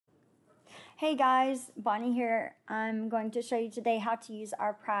Hey guys, Bonnie here. I'm going to show you today how to use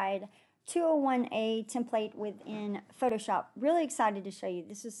our Pride 201A template within Photoshop. Really excited to show you.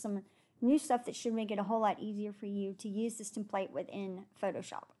 This is some new stuff that should make it a whole lot easier for you to use this template within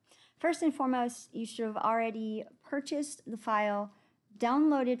Photoshop. First and foremost, you should have already purchased the file,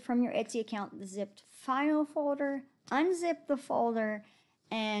 downloaded from your Etsy account the zipped file folder, unzip the folder,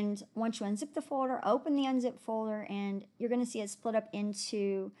 and once you unzip the folder, open the unzip folder, and you're going to see it split up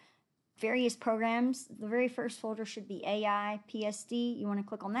into various programs. The very first folder should be AI PSD. You want to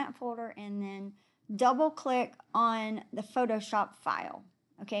click on that folder and then double click on the Photoshop file.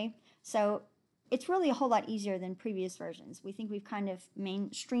 Okay, so it's really a whole lot easier than previous versions. We think we've kind of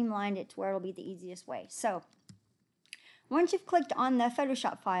streamlined it to where it'll be the easiest way. So once you've clicked on the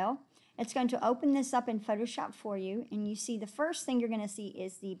Photoshop file, it's going to open this up in Photoshop for you, and you see the first thing you're going to see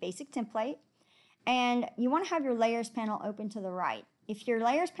is the basic template, and you want to have your layers panel open to the right. If your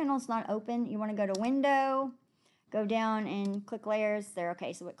layers panel is not open, you want to go to Window, go down and click Layers there.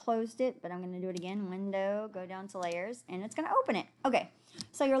 Okay, so it closed it, but I'm going to do it again. Window, go down to Layers, and it's going to open it. Okay,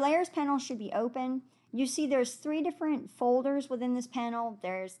 so your layers panel should be open. You see there's 3 different folders within this panel.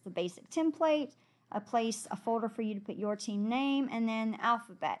 There's the basic template, a folder for you to put your team name, and then the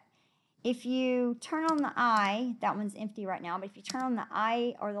alphabet. If you turn on the I, that one's empty right now, but if you turn on the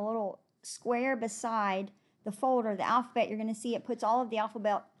I or the little square beside the folder, the alphabet, you're going to see it puts all of the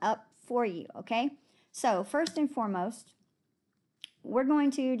alphabet up for you, okay? So first and foremost, we're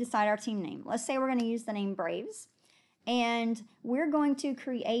going to decide our team name. Let's say we're going to use the name Braves, and we're going to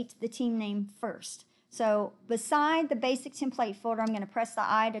create the team name first. So beside the basic template folder, I'm going to press the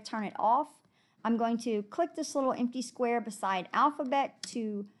I to turn it off. I'm going to click this little empty square beside alphabet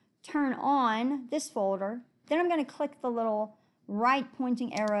to turn on this folder. Then I'm going to click the little right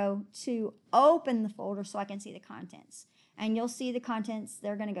pointing arrow to open the folder so I can see the contents. And you'll see the contents,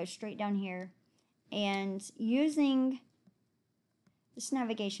 they're going to go straight down here. And using this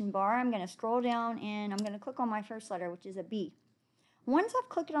navigation bar, I'm going to scroll down and I'm going to click on my first letter, which is a B. Once I've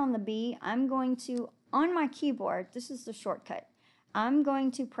clicked on the B, I'm going to, on my keyboard, this is the shortcut, I'm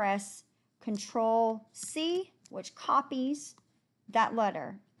going to press Control C, which copies that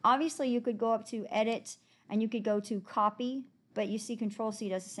letter. Obviously, you could go up to Edit and you could go to Copy, but you see Control C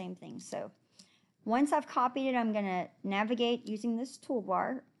does the same thing. So once I've copied it, I'm going to navigate using this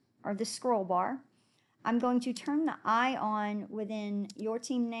toolbar or this scroll bar. I'm going to turn the I on within your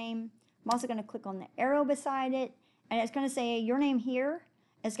team name. I'm also going to click on the arrow beside it, and it's going to say your name here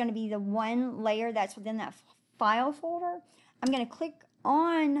is going to be the one layer that's within that file folder. I'm going to click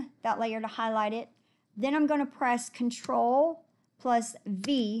on that layer to highlight it. Then I'm going to press Control plus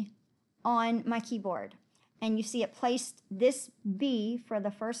V on my keyboard. And you see it placed this B for the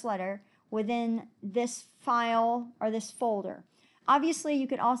first letter within this file or this folder. Obviously, you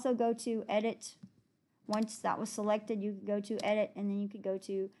could also go to Edit. Once that was selected, you could go to Edit, and then you could go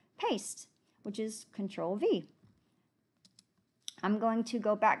to Paste, which is Control V. I'm going to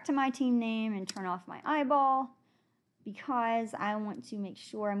go back to my team name and turn off my eyeball because I want to make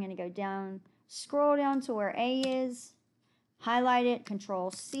sure. I'm going to go down, scroll down to where A is, highlight it,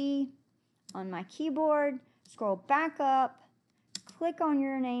 Control C on my keyboard, scroll back up, click on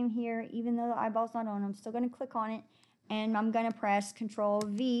your name here. Even though the eyeball's not on, I'm still going to click on it, and I'm going to press Control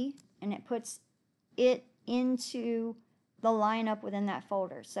V, and it puts it into the lineup within that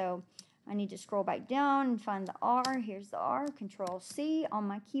folder. So I need to scroll back down and find the R. Here's the R. Control C on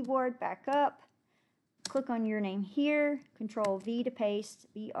my keyboard, back up, click on your name here, Control V to paste,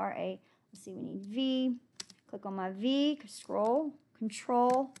 V-R-A. Let's see, we need V. Click on my V, scroll,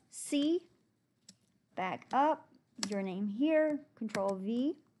 Control C, back up, your name here, Control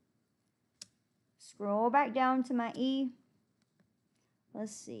V, scroll back down to my E,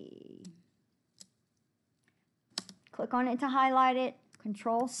 let's see, click on it to highlight it,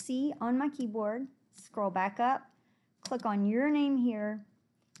 Control C on my keyboard, scroll back up, click on your name here,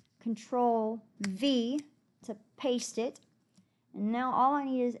 Control V to paste it, and now all I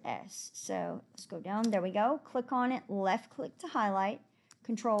need is S. So let's go down, there we go, click on it, left click to highlight,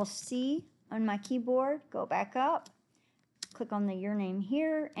 Control C on my keyboard, go back up, click on your name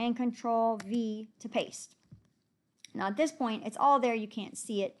here, and Control V to paste. Now at this point, it's all there, you can't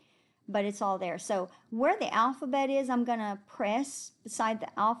see it, but it's all there. So where the alphabet is, I'm going to press beside the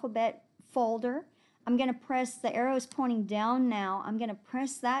alphabet folder. I'm going to press, the arrow is pointing down now, I'm going to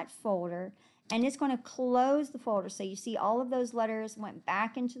press that folder, and it's going to close the folder. So you see all of those letters went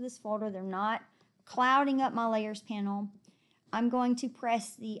back into this folder. They're not clouding up my layers panel. I'm going to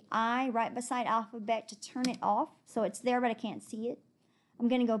press the I right beside alphabet to turn it off. So it's there, but I can't see it. I'm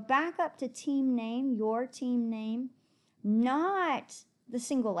going to go back up to team name, your team name, not the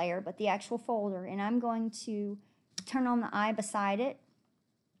single layer, but the actual folder, and I'm going to turn on the eye beside it.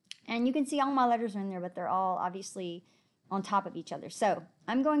 And you can see all my letters are in there, but they're all obviously on top of each other. So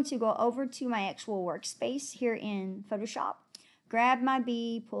I'm going to go over to my actual workspace here in Photoshop, grab my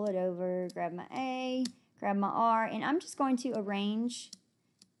B, pull it over, grab my A, grab my R, and I'm just going to arrange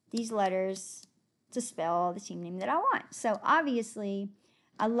these letters to spell the team name that I want. So obviously,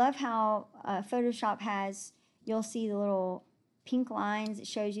 I love how Photoshop has, you'll see the little pink lines. It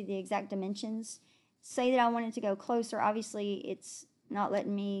shows you the exact dimensions. Say that I want it to go closer. Obviously, it's not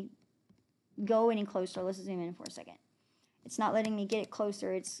letting me go any closer. Let's zoom in for a second. It's not letting me get it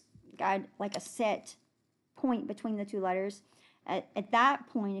closer. It's got like a set point between the two letters. At that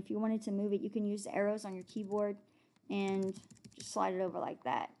point, if you wanted to move it, you can use the arrows on your keyboard and just slide it over like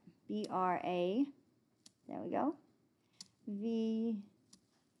that. B-R-A. There we go. V.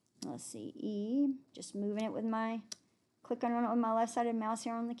 Let's see. E. Just moving it with my, clicking on it with my left-sided mouse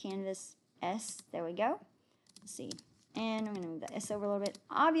here on the canvas. S. There we go. Let's see. And I'm going to move the S over a little bit.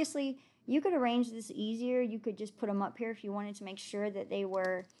 Obviously, you could arrange this easier. You could just put them up here if you wanted to make sure that they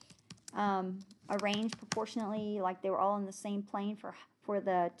were arranged proportionately, like they were all in the same plane for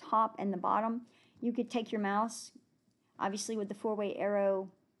the top and the bottom. You could take your mouse, obviously with the four-way arrow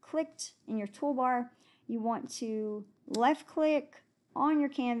clicked in your toolbar, you want to left click on your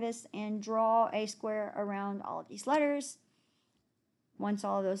canvas and draw a square around all of these letters. Once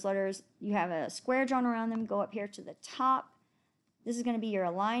all of those letters, you have a square drawn around them, go up here to the top. This is going to be your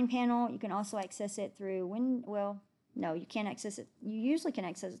align panel. You can also access it through no, you can't access it. You usually can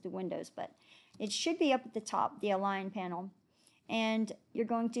access it through Windows, but it should be up at the top, the align panel. And you're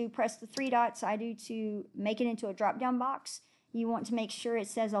going to press the three dots I do to make it into a drop-down box. You want to make sure it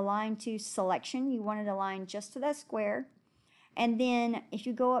says align to selection. You want it aligned just to that square. And then if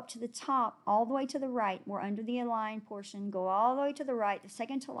you go up to the top, all the way to the right, we're under the align portion, go all the way to the right, the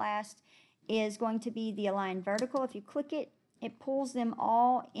second to last is going to be the align vertical. If you click it, it pulls them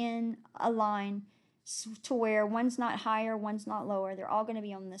all in a line to where one's not higher, one's not lower. They're all going to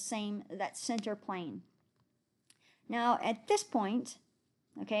be on the same, that center plane. Now at this point,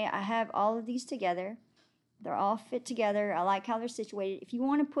 okay, I have all of these together. They're all fit together. I like how they're situated. If you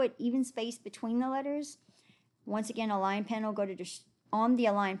want to put even space between the letters, once again, align panel, go to on the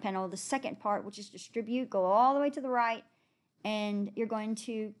align panel, the second part, which is distribute, go all the way to the right, and you're going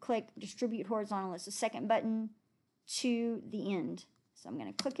to click distribute horizontal. It's the second button to the end. So I'm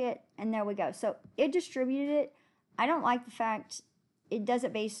going to click it, and there we go. So it distributed it. I don't like the fact it does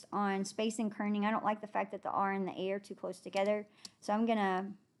it based on space and kerning. I don't like the fact that the R and the A are too close together. So I'm going to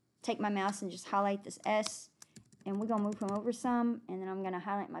take my mouse and just highlight this S, and we're going to move him over some, and then I'm going to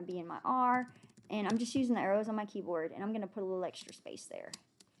highlight my B and my R, and I'm just using the arrows on my keyboard, and I'm going to put a little extra space there.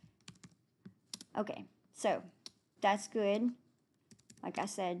 Okay, so that's good. Like I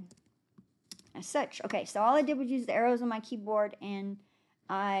said, as such. Okay, so all I did was use the arrows on my keyboard, and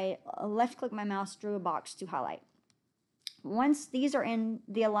I left-click my mouse, drew a box to highlight. Once these are in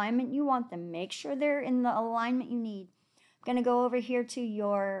the alignment you want them, make sure they're in the alignment you need. I'm going to go over here to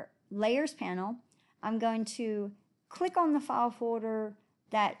your layers panel. I'm going to click on the file folder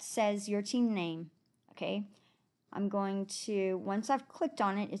that says your team name. Okay, I'm going to, once I've clicked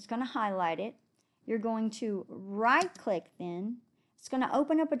on it, it's going to highlight it. You're going to right-click then. It's going to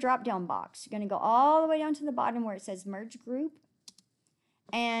open up a drop-down box. You're going to go all the way down to the bottom where it says Merge Group.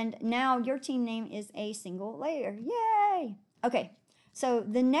 And now your team name is a single layer. Yay! Okay, so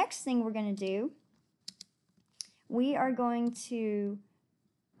the next thing we're going to do, we are going to,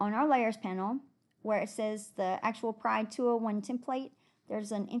 on our Layers panel, where it says the actual Pride 201 template,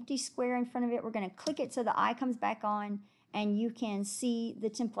 there's an empty square in front of it. We're going to click it so the eye comes back on and you can see the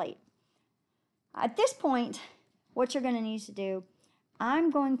template. At this point, what you're going to need to do, I'm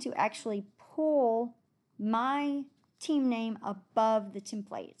going to actually pull my team name above the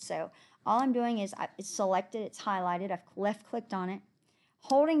template. So all I'm doing is it's selected, it's highlighted, I've left clicked on it.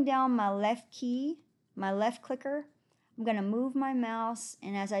 Holding down my left key, my left clicker, I'm going to move my mouse,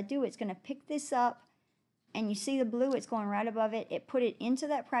 and as I do, it's going to pick this up, and you see the blue, it's going right above it. It put it into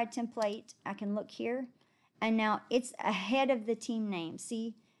that Pride template. I can look here, and now it's ahead of the team name.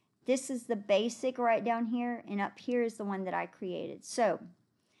 See, this is the basic right down here, and up here is the one that I created. So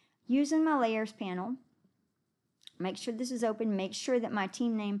using my layers panel, make sure this is open, make sure that my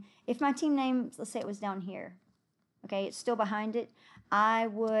team name, if my team name, let's say it was down here, okay, it's still behind it, I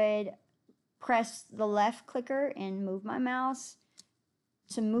would press the left clicker and move my mouse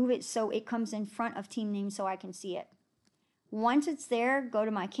to move it so it comes in front of team name so I can see it. Once it's there, go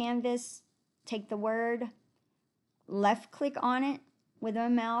to my canvas, take the word, left click on it, with my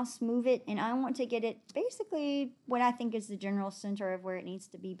mouse, move it, and I want to get it basically what I think is the general center of where it needs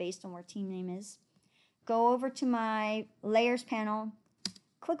to be based on where team name is. Go over to my layers panel,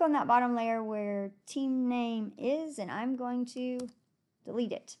 click on that bottom layer where team name is, and I'm going to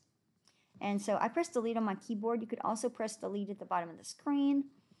delete it. And so I press delete on my keyboard. You could also press delete at the bottom of the screen.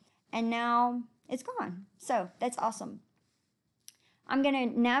 And now it's gone. So that's awesome. I'm going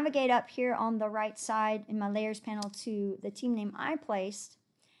to navigate up here on the right side in my layers panel to the team name I placed.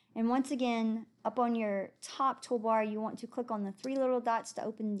 And once again, up on your top toolbar, you want to click on the three little dots to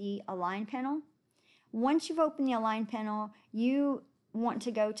open the align panel. Once you've opened the align panel, you want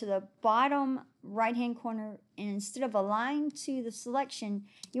to go to the bottom right hand corner, and instead of align to the selection,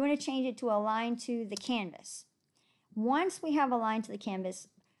 you want to change it to align to the canvas. Once we have aligned to the canvas,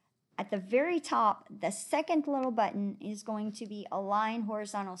 at the very top, the second little button is going to be align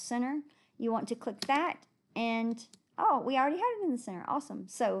horizontal center. You want to click that, and oh, we already had it in the center. Awesome.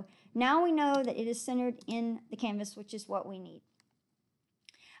 So now we know that it is centered in the canvas, which is what we need.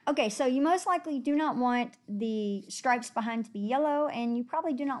 Okay, so you most likely do not want the stripes behind to be yellow, and you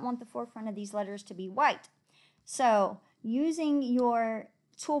probably do not want the forefront of these letters to be white. So using your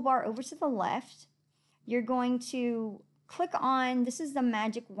toolbar over to the left, you're going to click on, this is the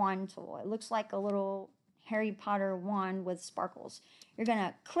magic wand tool. It looks like a little Harry Potter wand with sparkles. You're going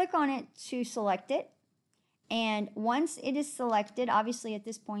to click on it to select it. And once it is selected, obviously at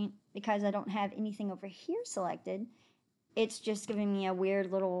this point, because I don't have anything over here selected, it's just giving me a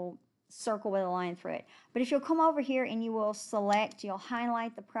weird little circle with a line through it. But if you'll come over here and you will select, you'll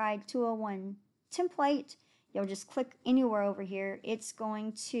highlight the Pride 201 template, you'll just click anywhere over here. It's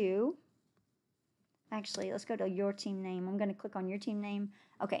going to, actually, let's go to your team name. I'm going to click on your team name.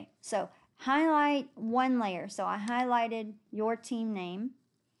 Okay, so highlight one layer. So I highlighted your team name.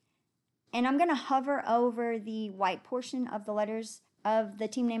 And I'm going to hover over the white portion of the letters of the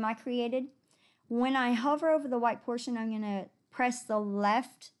team name I created. When I hover over the white portion, I'm going to press the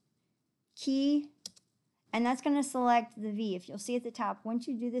left key, and that's going to select the V. If you'll see at the top, once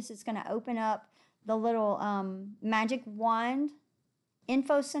you do this, it's going to open up the little magic wand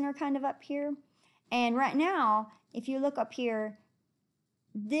info center kind of up here. And right now, if you look up here,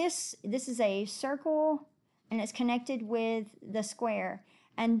 this is a circle, and it's connected with the square.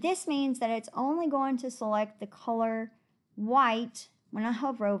 And this means that it's only going to select the color white. When I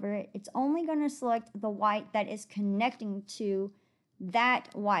hover over it, it's only going to select the white that is connecting to that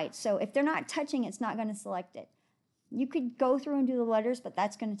white. So if they're not touching, it's not going to select it. You could go through and do the letters, but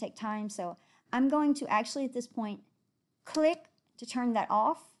that's going to take time. So I'm going to actually at this point click to turn that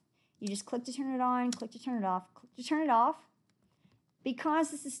off. You just click to turn it on, click to turn it off, click to turn it off.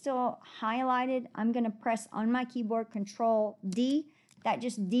 Because this is still highlighted, I'm going to press on my keyboard Control D. That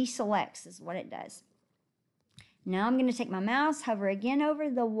just deselects is what it does. Now I'm going to take my mouse, hover again over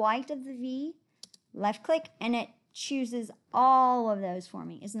the white of the V, left click, and it chooses all of those for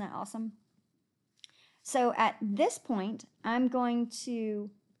me. Isn't that awesome? So at this point, I'm going to,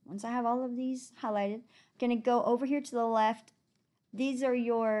 once I have all of these highlighted, I'm going to go over here to the left. These are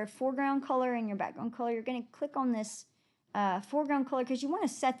your foreground color and your background color. You're going to click on this foreground color because you want to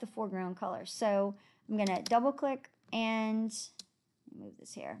set the foreground color. So I'm going to double click and move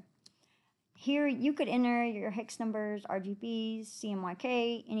this here. Here you could enter your hex numbers, RGBs,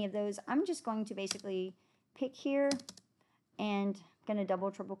 CMYK, any of those. I'm just going to basically pick here and I'm going to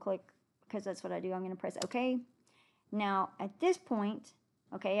double, triple click because that's what I do. I'm going to press OK. Now at this point,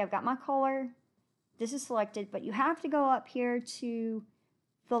 okay, I've got my color. This is selected, but you have to go up here to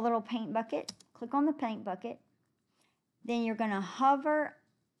the little paint bucket. Click on the paint bucket. Then you're going to hover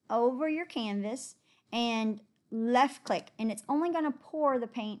over your canvas and left click, and it's only going to pour the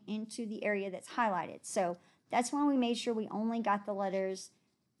paint into the area that's highlighted. So that's why we made sure we only got the letters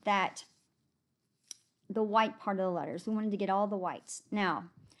that, the white part of the letters. We wanted to get all the whites. Now,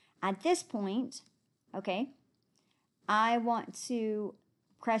 at this point, okay, I want to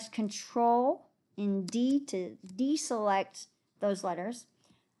press Control and D to deselect those letters.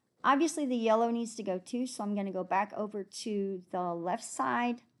 Obviously, the yellow needs to go too, so I'm going to go back over to the left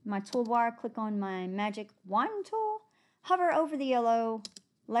side, my toolbar, click on my magic wand tool, hover over the yellow,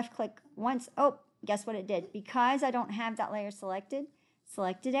 left click once. Oh, guess what it did? Because I don't have that layer selected,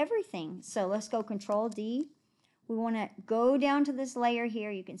 selected everything. So let's go Control D. We want to go down to this layer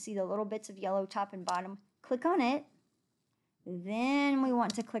here. You can see the little bits of yellow top and bottom. Click on it. Then we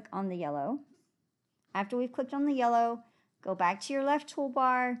want to click on the yellow. After we've clicked on the yellow, go back to your left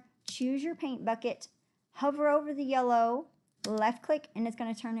toolbar, choose your paint bucket, hover over the yellow, left click, and it's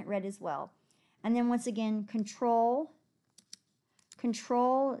going to turn it red as well. And then once again, Control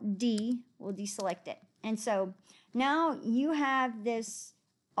D will deselect it. And so now you have this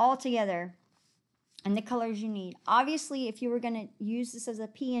all together and the colors you need. Obviously, if you were going to use this as a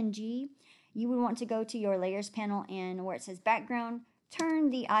PNG, you would want to go to your layers panel and where it says background, turn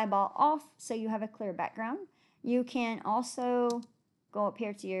the eyeball off so you have a clear background. You can also go up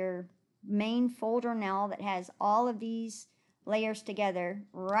here to your main folder now that has all of these layers together,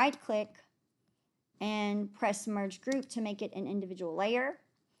 right click and press merge group to make it an individual layer.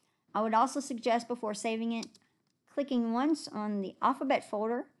 I would also suggest before saving it, clicking once on the alphabet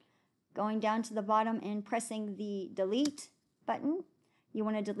folder, going down to the bottom and pressing the delete button. You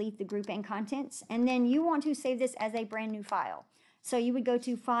want to delete the group and contents, and then you want to save this as a brand new file. So you would go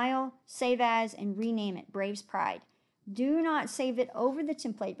to File, Save As, and rename it Braves Pride. Do not save it over the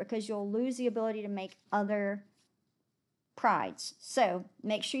template because you'll lose the ability to make other prides. So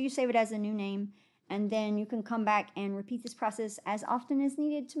make sure you save it as a new name, and then you can come back and repeat this process as often as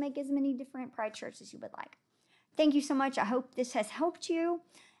needed to make as many different pride shirts as you would like. Thank you so much. I hope this has helped you,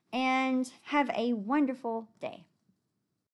 and have a wonderful day.